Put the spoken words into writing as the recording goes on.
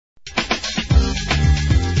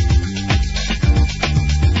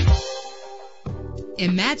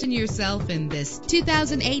Imagine yourself in this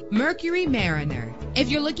 2008 Mercury Mariner. If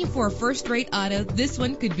you're looking for a first-rate auto, this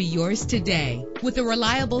one could be yours today. With a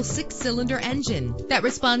reliable 6-cylinder engine that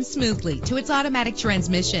responds smoothly to its automatic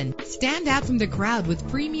transmission, stand out from the crowd with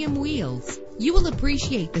premium wheels. You will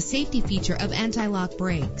appreciate the safety feature of anti-lock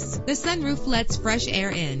brakes. The sunroof lets fresh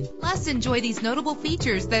air in. Plus, enjoy these notable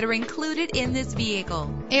features that are included in this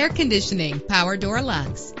vehicle: air conditioning, power door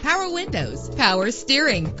locks, power windows, power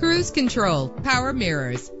steering, cruise control, power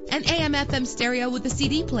mirrors, an AM/FM stereo with a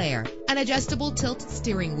CD player, an adjustable tilt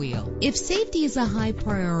steering wheel. If safety is a high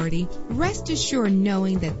priority, rest assured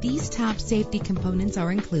knowing that these top safety components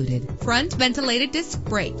are included: front ventilated disc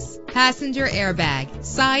brakes, passenger airbag,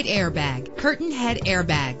 side airbag, curtain head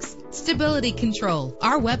airbags, stability control.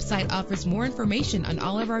 Our website offers more information on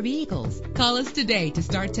all of our vehicles. Call us today to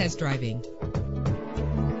start test driving.